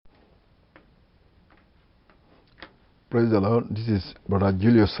Praise the Lord. This is Brother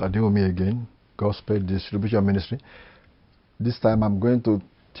Julius Adewumi again, Gospel Distribution Ministry. This time I'm going to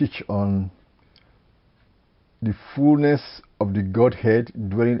teach on the fullness of the Godhead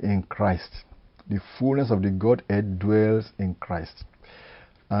dwelling in Christ. The fullness of the Godhead dwells in Christ.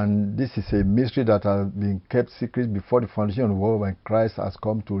 And this is a mystery that has been kept secret before the foundation of the world, when Christ has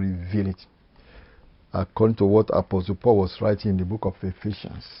come to reveal it, according to what Apostle Paul was writing in the book of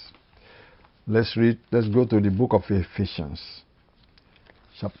Ephesians. Let's go to the book of Ephesians,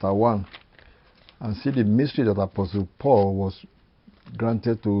 chapter 1, and see the mystery that Apostle Paul was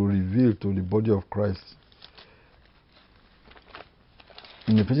granted to reveal to the body of Christ.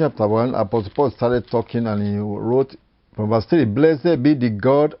 In Ephesians chapter 1, Apostle Paul started talking, and he wrote from verse 3, "Blessed be the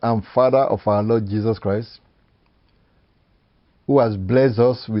God and Father of our Lord Jesus Christ, who has blessed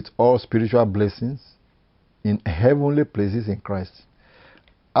us with all spiritual blessings in heavenly places in Christ,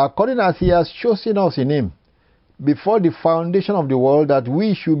 according as he has chosen us in him before the foundation of the world, that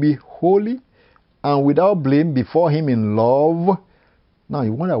we should be holy and without blame before him in love." Now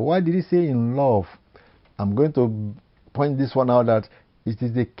you wonder, why did he say in love? I'm going to point this one out, that it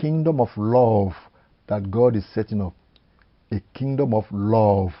is the kingdom of love that God is setting up. A kingdom of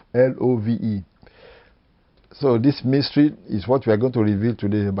love, L-O-V-E. So this mystery is what we are going to reveal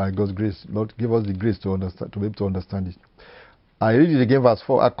today by God's grace. Lord, give us the grace to understand, to be able to understand it. I read it again, verse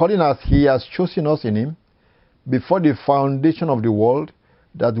 4. "According as he has chosen us in him before the foundation of the world,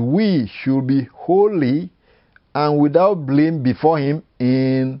 that we should be holy and without blame before him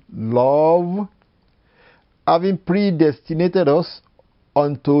in love, having predestinated us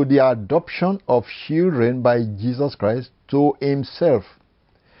unto the adoption of children by Jesus Christ to himself,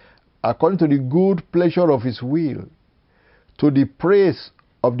 according to the good pleasure of his will, to the praise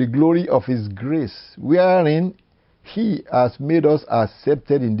of the glory of his grace, wherein he has made us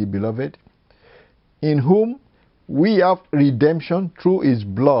accepted in the beloved, in whom we have redemption through his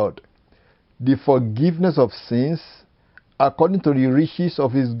blood, the forgiveness of sins, according to the riches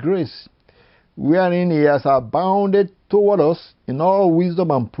of his grace, wherein he has abounded toward us in all wisdom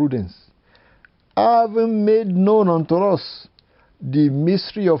and prudence, having made known unto us the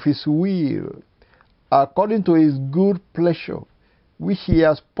mystery of his will, according to his good pleasure, which he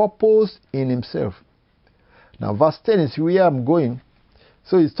has purposed in himself." Now verse 10 is where I'm going.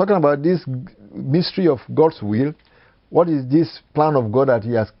 So he's talking about this mystery of God's will. What is this plan of God that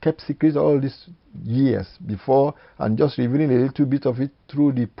he has kept secret all these years before, and just revealing a little bit of it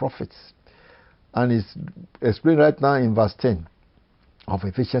through the prophets. And it's explained right now in verse 10 of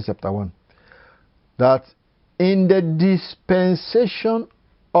Ephesians chapter 1. That in the dispensation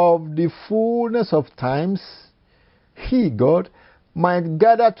of the fullness of times, he, God, might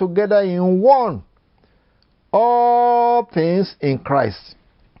gather together in one all things in Christ,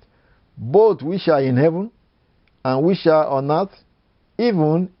 both which are in heaven and which are on earth,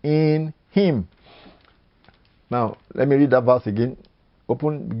 even in him. Now, let me read that verse again. Have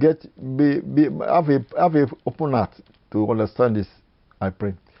a open heart to understand this, I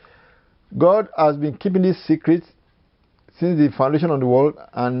pray. God has been keeping this secret since the foundation of the world,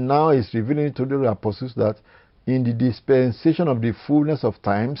 and now is revealing it to the apostles, that in the dispensation of the fullness of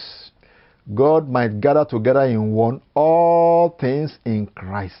times, God might gather together in one all things in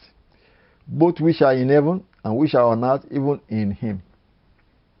Christ, both which are in heaven and which are on earth, even in him.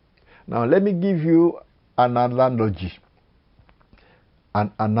 Now let me give you an analogy. I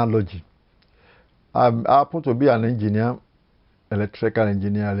happen to be an engineer, electrical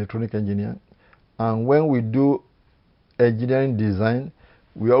engineer, electronic engineer, and when we do engineering design,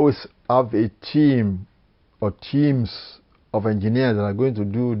 we always have a team or teams of engineers that are going to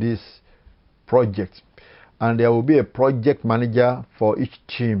do this project, and there will be a project manager for each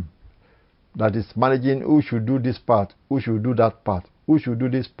team that is managing who should do this part, who should do that part, who should do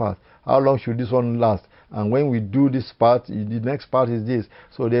this part, how long should this one last, and when we do this part, the next part is this.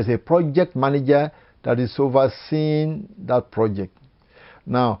 So there's a project manager that is overseeing that project.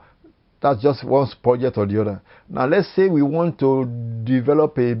 Now that's just one project or the other. Now let's say we want to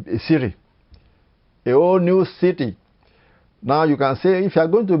develop a city, a whole new city. Now you can say, if you are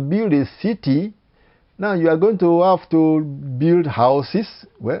going to build a city, now you are going to have to build houses.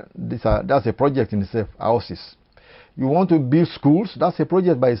 Well, that's a project in itself, houses. You want to build schools, that's a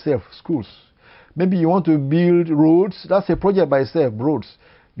project by itself, schools. Maybe you want to build roads, that's a project by itself, roads.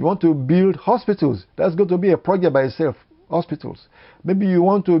 You want to build hospitals, that's going to be a project by itself, hospitals. Maybe you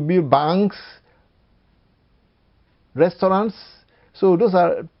want to build banks, restaurants. So those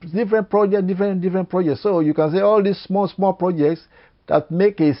are different projects, different projects. So you can say all these small projects that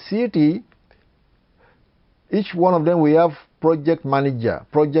make a city, each one of them we have project manager.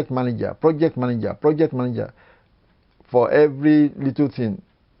 for every little thing.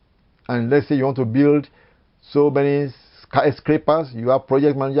 And let's say you want to build so many skyscrapers, you have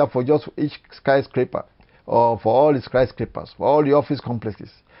project manager for just each skyscraper, or for all the skyscrapers, for all the office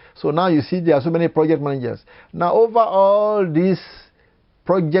complexes. So now you see there are so many project managers. Now over all these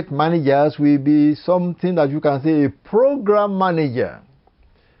project managers will be something that you can say a program manager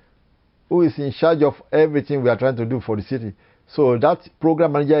who is in charge of everything we are trying to do for the city. So that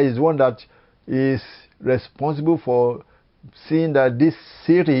program manager is one that is responsible for seeing that this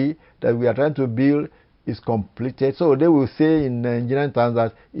city that we are trying to build is completed. So they will say in engineering terms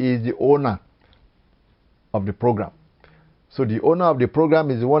that he is the owner of the program. So the owner of the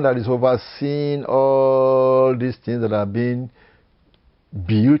program is the one that is overseeing all these things that are being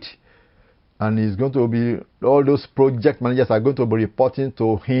built, and is going to be, all those project managers are going to be reporting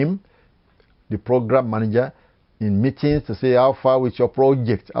to him, the program manager, in meetings to say how far with your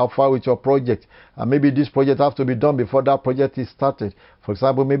project, and maybe this project has to be done before that project is started. For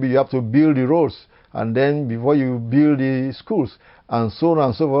example, maybe you have to build the roads, and then before you build the schools, and so on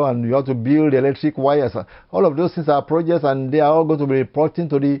and so forth, and you have to build the electric wires. All of those things are projects, and they are all going to be reporting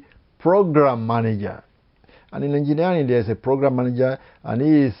to the program manager. And in engineering, there's a program manager, and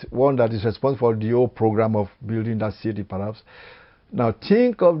he is one that is responsible for the whole program of building that city, perhaps. Now,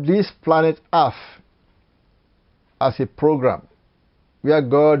 think of this planet Earth as a program where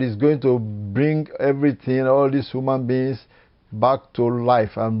God is going to bring everything, all these human beings, back to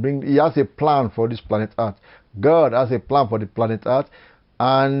life, and He has a plan for this planet Earth. God has a plan for the planet Earth,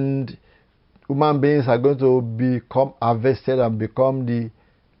 and human beings are going to become harvested and become the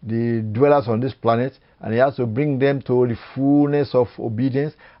dwellers on this planet, and He has to bring them to the fullness of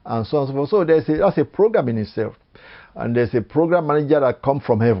obedience, and so on and so forth. So that's a program in itself. And there's a program manager that comes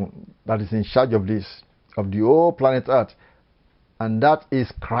from heaven that is in charge of this, of the whole planet Earth, and that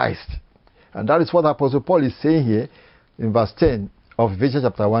is Christ. And that is what Apostle Paul is saying here in verse 10 of Ephesians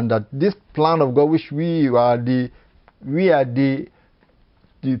chapter 1, that this plan of God, which we are the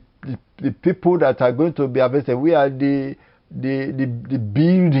people that are going to be harvested, we are the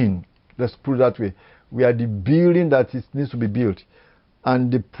building, let's put it that way. We are the building that needs to be built.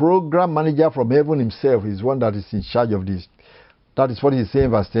 And the program manager from heaven himself is one that is in charge of this. That is what he's saying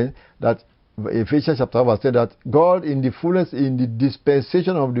in verse 10, that Ephesians chapter 1 verse 10, that God in the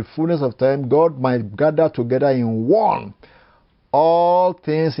dispensation of the fullness of time, God might gather together in one all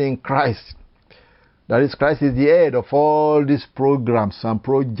things in Christ. That is, Christ is the head of all these programs and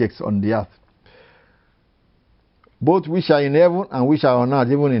projects on the earth, both which are in heaven and which are on earth,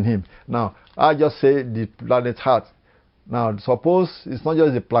 even in Him. Now, I just say the planet Earth. Now, suppose it's not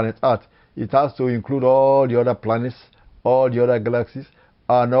just the planet Earth, it has to include all the other planets, all the other galaxies,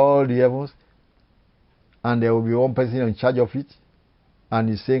 and all the heavens, and there will be one person in charge of it. And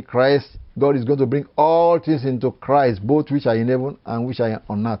He's saying Christ, God is going to bring all things into Christ, both which are in heaven and which are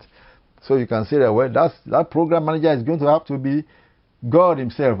on earth. So you can say that, well, that program manager is going to have to be God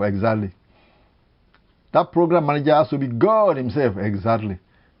Himself, exactly. That program manager has to be God Himself, exactly.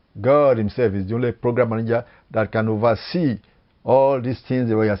 God Himself is the only program manager that can oversee all these things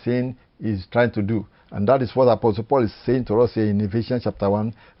that we are saying is trying to do. And that is what Apostle Paul is saying to us here in Ephesians chapter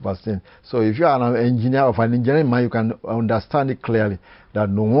 1, verse 10. So if you are an engineer of an engineering mind, you can understand it clearly. That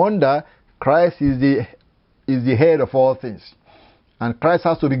no wonder Christ is the head of all things. And Christ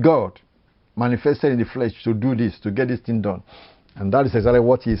has to be God, manifested in the flesh, to do this, to get this thing done. And that is exactly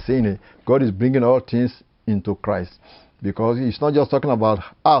what He is saying. God is bringing all things into Christ. Because He's not just talking about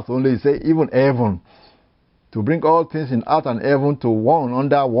earth only, He says even heaven. To bring all things in earth and heaven to one,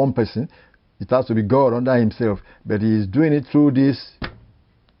 under one person, it has to be God under Himself. But He is doing it through this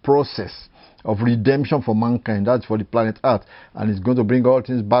process of redemption for mankind. That's for the planet Earth. And He's going to bring all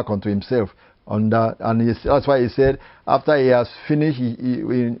things back unto Himself. That's why He said, after He has finished,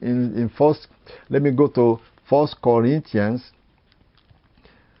 let me go to 1 Corinthians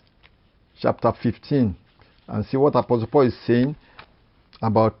chapter 15 and see what Apostle Paul is saying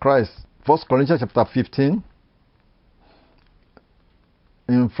about Christ. 1 Corinthians chapter 15.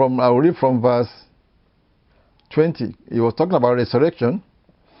 I'll read from verse 20. He was talking about resurrection.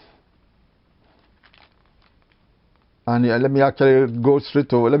 And let me read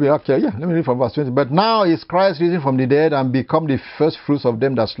from verse 20. But now is Christ risen from the dead and become the first fruits of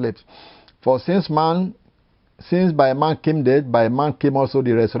them that slept. For since by man came death, by man came also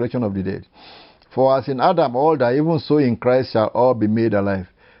the resurrection of the dead. For as in Adam all die, even so in Christ shall all be made alive.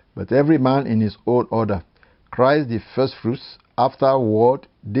 But every man in his own order. Christ the first fruits, afterward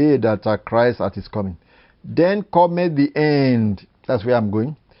they that are Christ at His coming. Then cometh the end. That's where I'm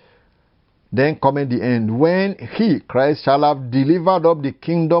going. Then cometh the end, when He, Christ, shall have delivered up the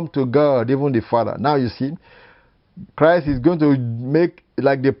kingdom to God, even the Father. Now you see, Christ is going to make,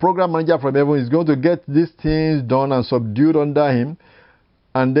 like the program manager from heaven, is going to get these things done and subdued under him,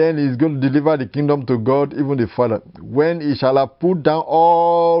 and then he's going to deliver the kingdom to God, even the Father, when he shall have put down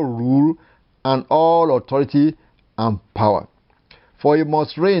all rule and all authority and power. For he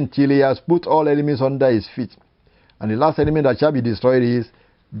must reign till he has put all enemies under his feet. And the last enemy that shall be destroyed is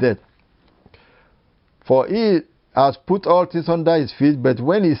death. For he has put all things under his feet, but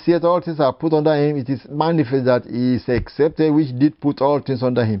when he saith all things are put under him, it is manifest that he is accepted which did put all things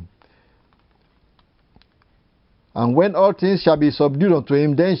under him. And when all things shall be subdued unto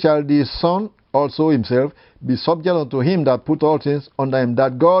him, then shall the Son also himself be subject unto him that put all things under him,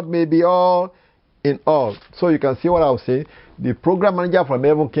 that God may be all in all. So you can see what I was saying. The program manager from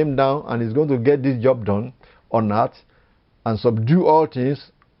heaven came down and is going to get this job done on earth and subdue all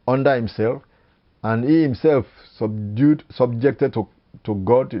things under himself. And he himself subjected to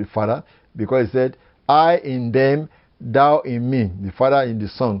God, the Father, because he said, I in them, thou in me, the Father in the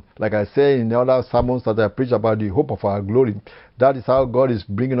Son. Like I said in the other sermons that I preach about the hope of our glory. That is how God is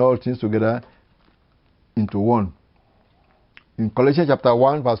bringing all things together into one. In Colossians chapter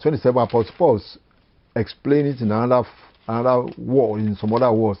 1, verse 27, Apostle Paul explains it in another word, in some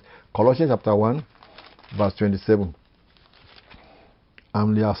other words. Colossians chapter 1, verse 27.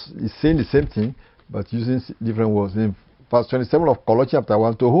 And he's saying the same thing, but using different words. In verse 27 of Colossians chapter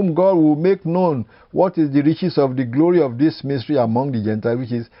 1, to whom God will make known what is the riches of the glory of this mystery among the Gentiles,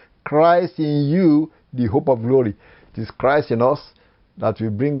 which is Christ in you, the hope of glory. It is Christ in us that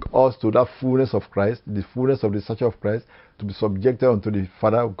will bring us to that fullness of Christ, the fullness of the stature of Christ, to be subjected unto the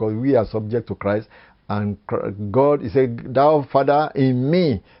Father, because we are subject to Christ. And God is said, thou Father in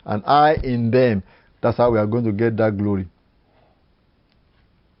me, and I in them. That's how we are going to get that glory.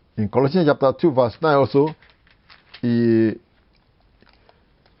 In Colossians chapter 2, verse 9 also, it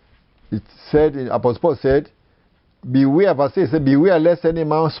said, Apostle Paul said, beware, verse 6 said, beware lest any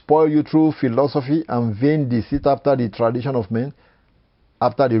man spoil you through philosophy and vain deceit after the tradition of men,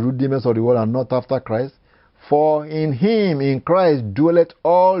 after the rudiments of the world, and not after Christ. For in him, in Christ, dwelleth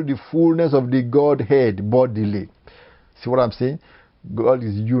all the fullness of the Godhead bodily. See what I'm saying? God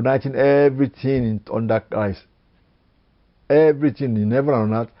is uniting everything under Christ. Everything in heaven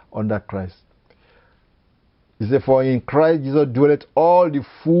and on earth under Christ. He said, for in Christ Jesus dwelleth all the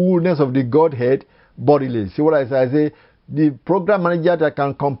fullness of the Godhead bodily. See what I say? I say, the program manager that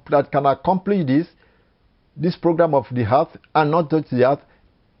can accomplish this program of the earth, and not just the earth,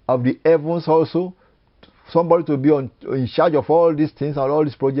 of the heavens also, somebody to be in charge of all these things and all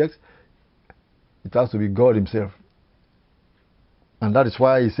these projects, it has to be God himself. And that is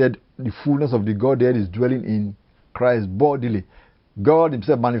why he said the fullness of the Godhead is dwelling in Christ bodily. God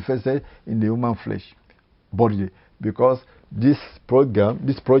himself manifested in the human flesh bodily, because this program,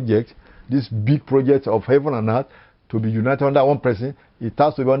 this project, this big project of heaven and earth, to be united under one person, it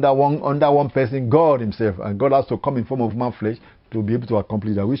has to be under one person, God himself. And God has to come in form of human flesh to be able to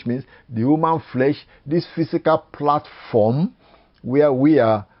accomplish that, which means the human flesh, this physical platform where we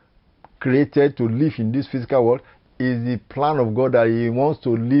are created to live in this physical world, is the plan of God, that he wants to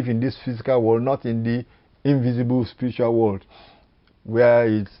live in this physical world, not in the invisible spiritual world, where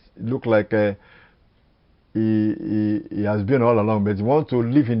it looks like he has been all along. But he wants to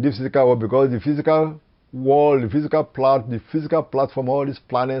live in this physical world, because the physical world, the physical platform, all these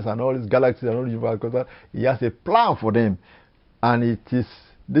planets and all these galaxies and all these universes, he has a plan for them. And it is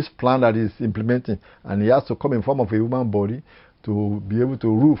this plan that he's implementing. And he has to come in form of a human body to be able to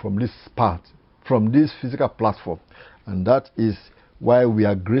rule from this part, from this physical platform. And that is why we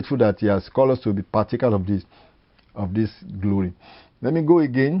are grateful that he has called us to be partakers of this glory. Let me go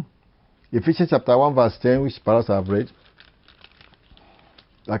again. Ephesians chapter 1 verse 10, which perhaps I have read.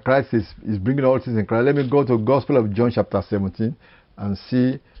 That Christ is bringing all things in Christ. Let me go to the Gospel of John chapter 17 and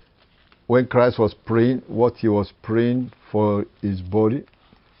see when Christ was praying, what he was praying for his body.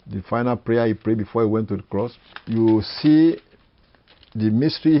 The final prayer he prayed before he went to the cross. You see the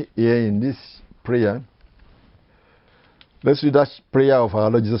mystery here in this prayer. Let's read that prayer of our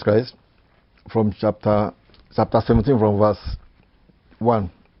Lord Jesus Christ from chapter 17 from verse 1.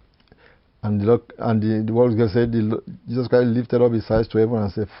 And the word of God said, Jesus Christ lifted up his eyes to heaven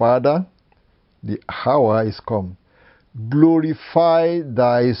and said, Father, the hour is come. Glorify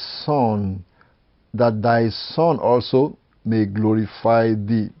thy Son, that thy Son also may glorify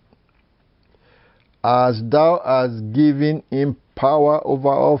thee. As thou hast given him power over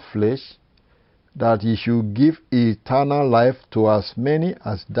all flesh, that he should give eternal life to as many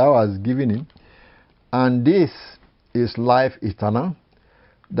as thou hast given him. And this is life eternal,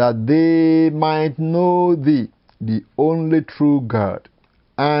 that they might know thee, the only true God,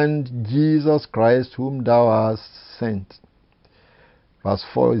 and Jesus Christ, whom thou hast sent. Verse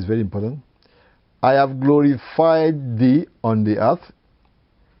 4 is very important. I have glorified thee on the earth.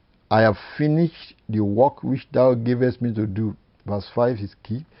 I have finished the work which thou gavest me to do. Verse 5 is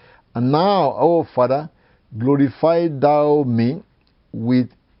key. And now, O Father, glorify thou me with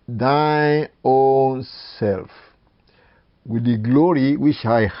thine own self, with the glory which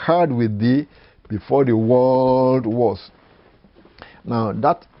I had with thee before the world was. Now,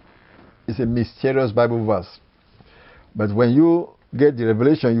 that is a mysterious Bible verse. But when you get the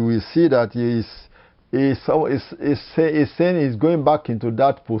revelation, you will see that he is saying he's going back into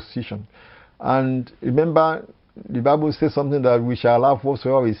that position. And remember, the Bible says something that we shall have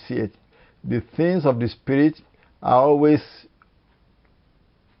whatsoever we see it. The things of the Spirit are always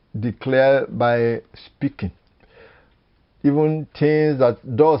declared by speaking. Even things that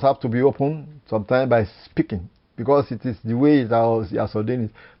doors have to be opened sometimes by speaking, because it is the way it has ordained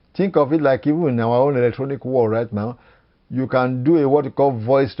it. Think of it like even in our own electronic world right now, you can do what you call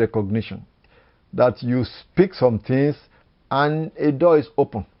voice recognition. That you speak some things and a door is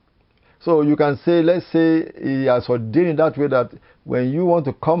open. So you can say, let's say he has ordained it that way that when you want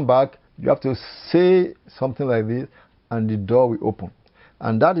to come back, you have to say something like this and the door will open.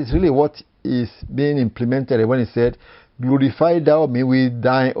 And that is really what is being implemented when he said, glorify thou me with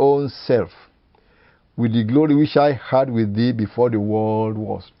thine own self, with the glory which I had with thee before the world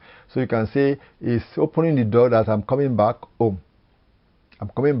was. So you can say, it's opening the door that I'm coming back home. I'm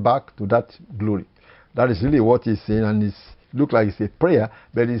coming back to that glory. That is really what he's saying, and it looks like it's a prayer,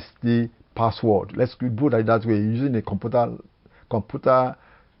 but it's the password. Let's put it that way, using a computer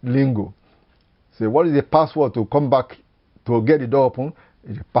lingo. Say, what is the password to come back to get the door open?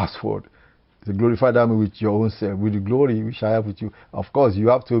 It's a password. To glorify them with your own self, with the glory which I have with you. Of course, you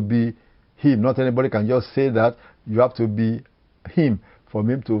have to be him. Not anybody can just say that. You have to be him for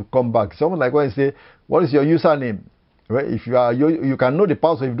him to come back. Someone like when you say, what is your username? Right? If you can know the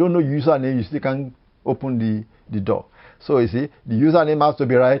password. If you don't know username, you still can open the door. So you see, the username has to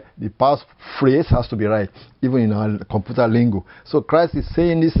be right. The passphrase has to be right, even in our computer lingo. So Christ is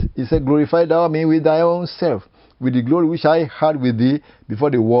saying this. He said, glorify thou me with thy own self, with the glory which I had with thee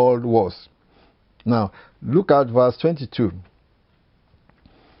before the world was. Now, look at verse 22.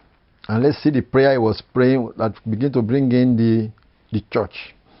 And let's see the prayer he was praying that begin to bring in the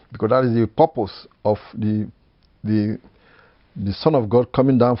church. Because that is the purpose of the Son of God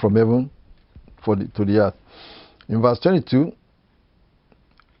coming down from heaven to the earth. In verse 22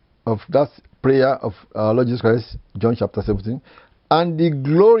 of that prayer of our Lord Jesus Christ, John chapter 17, and the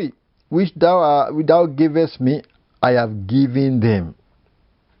glory which thou gavest me, I have given them,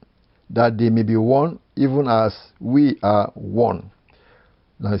 that they may be one, even as we are one.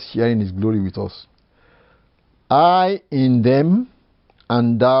 Now he's sharing his glory with us. I in them,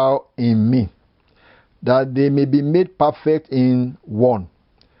 and thou in me, that they may be made perfect in one,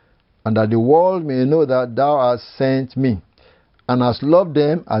 and that the world may know that thou hast sent me, and hast loved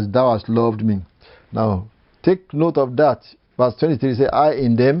them as thou hast loved me. Now, take note of that. Verse 23 says, I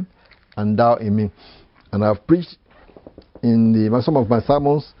in them, and thou in me. And I've preached in some of my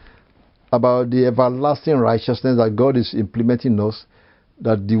sermons about the everlasting righteousness that God is implementing in us,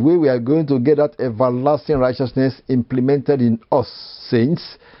 that the way we are going to get that everlasting righteousness implemented in us,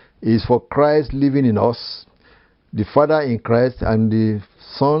 saints, is for Christ living in us, the Father in Christ, and the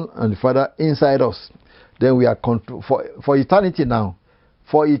Son and the Father inside us. Then we are controlled for eternity now,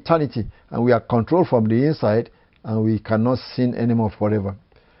 for eternity, and we are controlled from the inside, and we cannot sin anymore forever.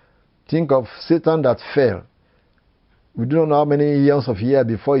 Think of Satan that fell. We don't know how many years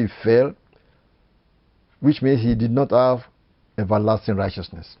before he fell, which means he did not have everlasting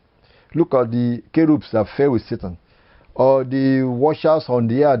righteousness. Look at the cherubs that fell with Satan, or the watchers on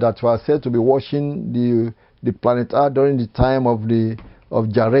the earth that were said to be watching the planet Earth during the time of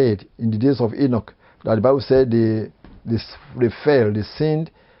Jared, in the days of Enoch. That the Bible said they fell, they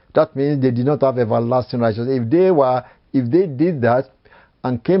sinned. That means they did not have everlasting righteousness. If they did that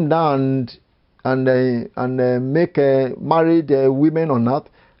and came down and married women on earth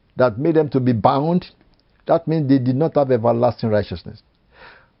that made them to be bound, that means they did not have everlasting righteousness.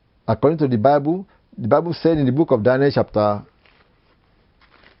 According to the Bible said in the book of Daniel chapter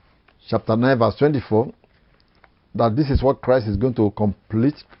 9 verse 24, that this is what Christ is going to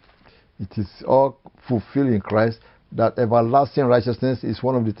complete. It is all fulfilled in Christ, that everlasting righteousness is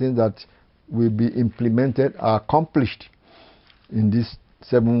one of the things that will be implemented, accomplished in this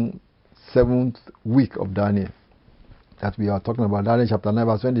seventh week of Daniel that we are talking about. Daniel chapter 9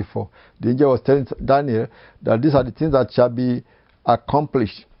 verse 24. The angel was telling Daniel that these are the things that shall be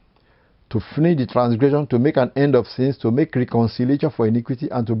accomplished. to finish the transgression, to make an end of sins, to make reconciliation for iniquity,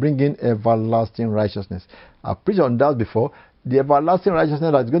 and to bring in everlasting righteousness. I've preached on that before. The everlasting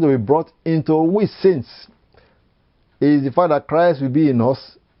righteousness that is going to be brought into we saints is the fact that Christ will be in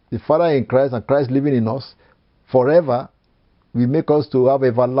us, the Father in Christ, and Christ living in us forever. We make us to have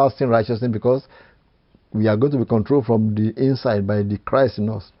everlasting righteousness because we are going to be controlled from the inside by the Christ in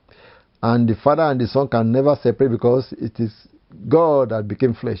us. And the Father and the Son can never separate because it is God that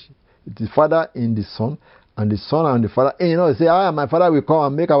became flesh. It is Father in the Son, and the Son and the Father. And they say, I and my Father will come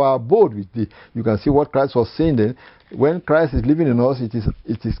and make our abode with thee. You can see what Christ was saying then. When Christ is living in us, it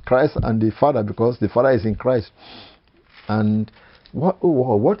is Christ and the Father, because the Father is in Christ. And what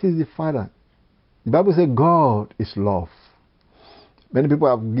is the Father? The Bible says God is love. Many people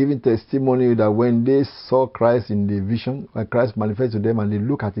have given testimony that when they saw Christ in the vision, when Christ manifested to them and they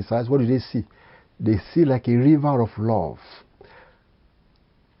look at his eyes, what do they see? They see like a river of love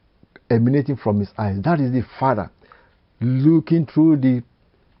emanating from his eyes. That is the Father looking through the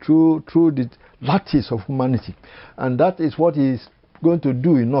lattice of humanity. And that is what he is going to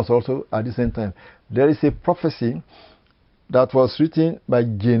do in us also at the same time. There is a prophecy that was written by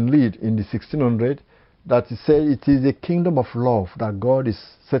Jane Lead in the 1600s that said it is a kingdom of love that God is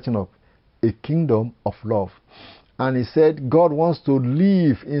setting up. A kingdom of love. And he said God wants to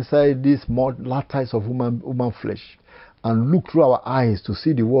live inside this lattice of human flesh and look through our eyes to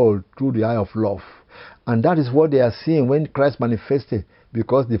see the world through the eye of love. And that is what they are seeing when Christ manifested,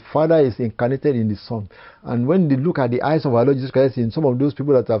 because the Father is incarnated in the Son. And when they look at the eyes of our Lord Jesus Christ, in some of those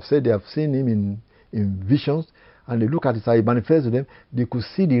people that have said they have seen him in visions, and they look at his eye, he manifests to them, they could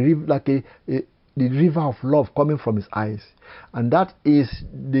see the river like the river of love coming from his eyes. And that is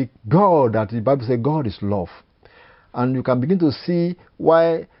the God that the Bible says God is love. And you can begin to see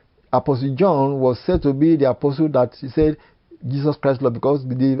why Apostle John was said to be the apostle that he said Jesus Christ love, because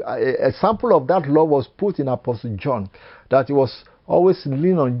a sample of that love was put in Apostle John, that he was always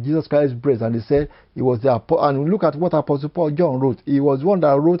leaning on Jesus Christ's breast, and he said he was the apostle. And look at what Apostle Paul John wrote. He was one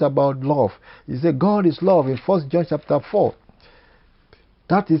that wrote about love. He said God is love in 1 John chapter 4.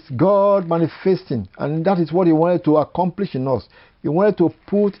 That is God manifesting, and that is what he wanted to accomplish in us. He wanted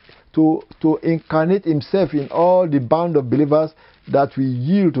to incarnate himself in all the band of believers, that we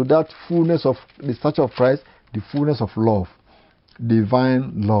yield to that fullness of the stature of Christ, the fullness of love,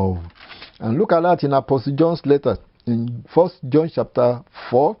 divine love. And look at that in Apostle John's letter in 1 John chapter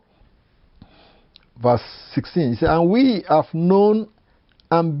 4 verse 16. He said, and we have known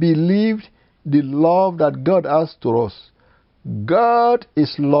and believed the love that God has to us. God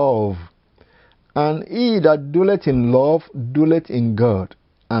is love, and he that dwelleth in love dwelleth in God,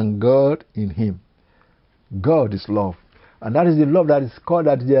 and God in him. God is love. And that is the love that is called,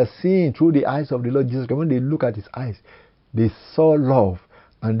 that they are seeing through the eyes of the Lord Jesus Christ. When they look at his eyes, they saw love,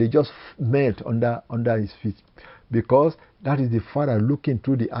 and they just melt under his feet. Because that is the Father looking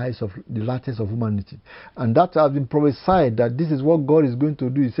through the eyes of the lattice of humanity. And that has been prophesied, that this is what God is going to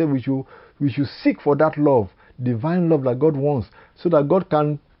do. He said we should seek for that love, divine love that God wants, so that God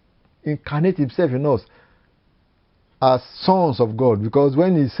can incarnate himself in us as sons of God. Because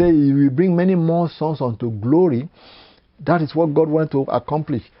when he said he will bring many more sons unto glory, that is what God wanted to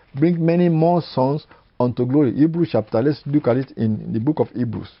accomplish. Bring many more sons unto glory. Hebrews chapter, let's look at it in the book of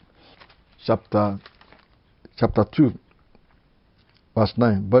Hebrews. Chapter 2, verse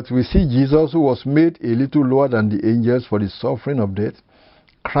 9. But we see Jesus, who was made a little lower than the angels for the suffering of death,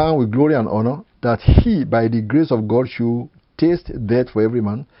 crowned with glory and honor, that he, by the grace of God, should taste death for every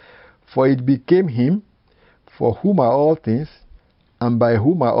man. For it became him, for whom are all things, and by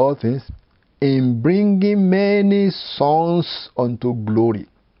whom are all things, in bringing many sons unto glory,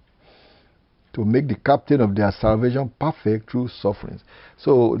 to make the captain of their salvation perfect through sufferings.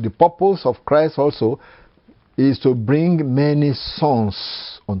 So the purpose of Christ also is to bring many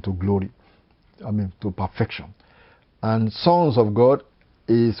sons unto glory. To perfection. And sons of God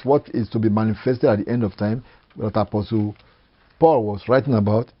is what is to be manifested at the end of time, what Apostle Paul was writing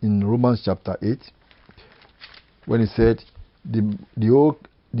about in Romans chapter 8, when he said, the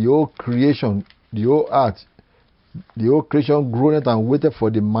whole creation, the whole earth, the whole creation groaned and waited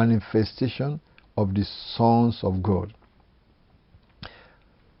for the manifestation of the sons of God.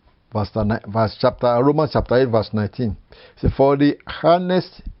 Romans chapter 8, verse 19. So for the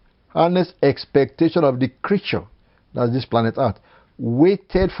earnest expectation of the creature, that's this planet Earth,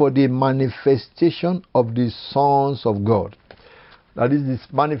 waited for the manifestation of the sons of God. That is, this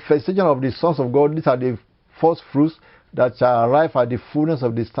manifestation of the sons of God. These are the first fruits that shall arrive at the fullness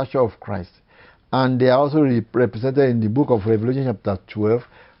of the stature of Christ. And they are also represented in the book of Revelation chapter 12,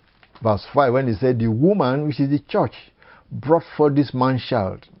 verse 5, when he said, the woman, which is the church, brought forth this man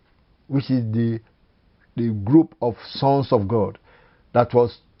child, which is the group of sons of God that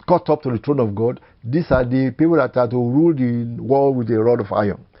was caught up to the throne of God. These are the people that are to rule the world with a rod of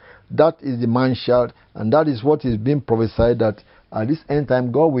iron. That is the man child, and that is what is being prophesied, that at this end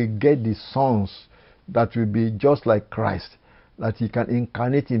time God will get the sons that will be just like Christ, that he can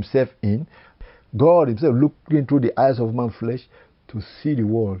incarnate himself in. God himself looking through the eyes of human flesh to see the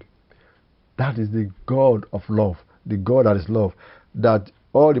world. That is the God of love, the God that is love. That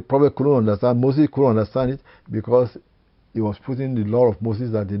all the prophets couldn't understand, Moses couldn't understand it, because he was putting the law of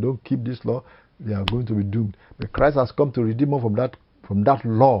Moses that they don't keep this law, they are going to be doomed. But Christ has come to redeem us from that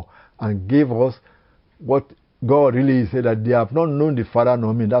law and gave us what God really said, that they have not known the Father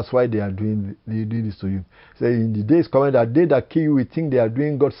nor me. That's why they do this to you. So in the days coming, that they that kill you will think they are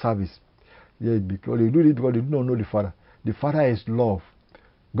doing God's service. Yeah, because they do it because they do not know the Father. The Father is love.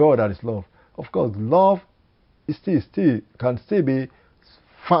 God that is love. Of course, love is can still be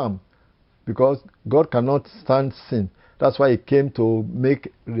firm, because God cannot stand sin. That's why he came to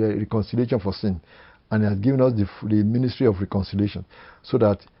make reconciliation for sin. And he has given us the ministry of reconciliation, so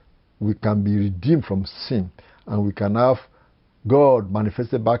that we can be redeemed from sin, and we can have God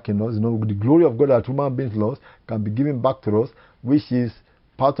manifested back in us. The glory of God that human beings lost can be given back to us, which is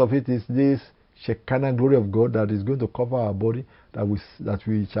part of it is this Shekinah glory of God that is going to cover our body, that we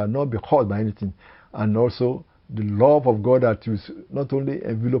shall not be hurt by anything. And also the love of God that will not only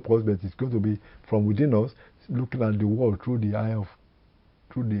envelop us, but it's going to be from within us, looking at the world through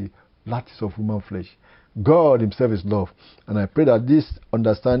the lattice of human flesh. God himself is love. And I pray that this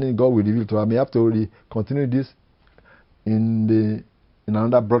understanding God will reveal to us. I may have to continue this in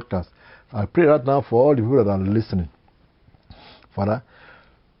another broadcast. I pray right now for all the people that are listening. Father,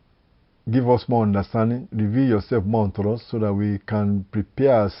 give us more understanding, reveal yourself more unto us, so that we can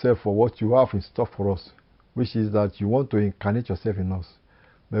prepare ourselves for what you have in store for us, which is that you want to incarnate yourself in us.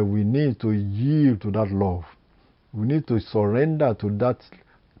 But we need to yield to that love. We need to surrender to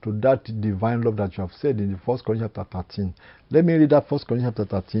that divine love that you have said in the 1 Corinthians chapter 13. Let me read that 1 Corinthians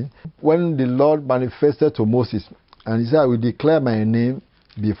chapter 13. When the Lord manifested to Moses, and he said, I will declare my name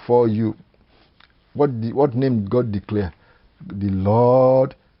before you. What name did God declare? The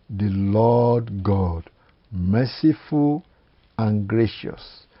Lord God, merciful and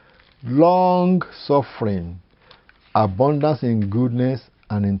gracious, long-suffering, abundance in goodness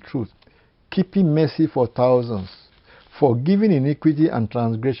and in truth, keeping mercy for thousands, forgiving iniquity and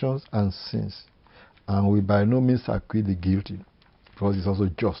transgressions and sins, and will by no means acquit the guilty, because it's also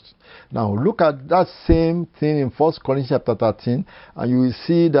just. Now look at that same thing in 1 Corinthians chapter 13, and you will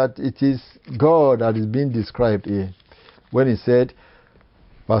see that it is God that is being described here. When he said,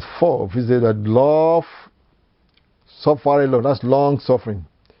 verse 4, he said that love suffereth long, that's long suffering,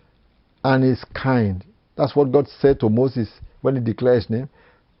 and is kind. That's what God said to Moses when he declared his name.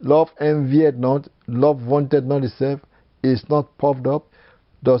 Love envieth not, love vaunteth not itself, is not puffed up,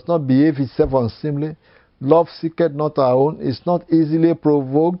 does not behave itself unseemly, love seeketh not our own, is not easily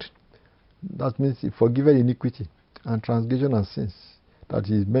provoked. That means it forgiveth iniquity and transgression and sins, that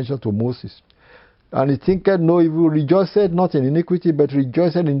is mentioned to Moses. And he thinketh no evil, rejoiceth not in iniquity, but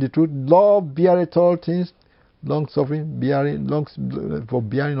rejoiceth in the truth. Love beareth all things, long suffering, for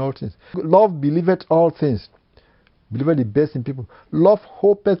bearing all things. Love believeth all things, believeth the best in people. Love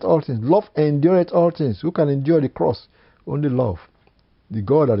hopeth all things, love endureth all things. Who can endure the cross? Only love, the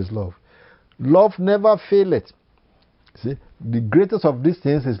God that is love. Love never faileth. See, the greatest of these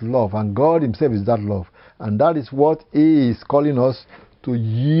things is love, and God himself is that love. And that is what he is calling us to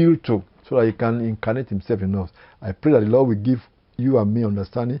yield to, so that he can incarnate himself in us. I pray that the Lord will give you and me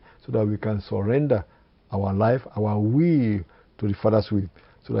understanding, so that we can surrender our life, our will to the Father's will,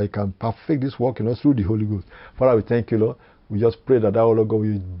 so that he can perfect this work in us through the Holy Ghost. Father, we thank you, Lord. We just pray that our Lord God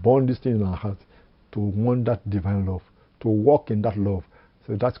will burn this thing in our heart, to want that divine love, to walk in that love.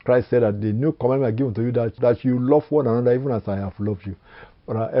 So that's Christ said that the new commandment I give unto you, that you love one another even as I have loved you.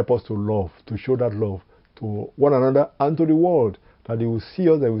 Father, help us to love, to show that love to one another and to the world, that they will see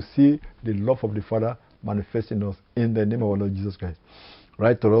us, they will see the love of the Father manifest in us, in the name of our Lord Jesus Christ.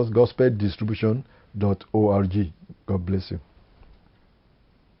 Write to us, gospeldistribution.org. God bless you.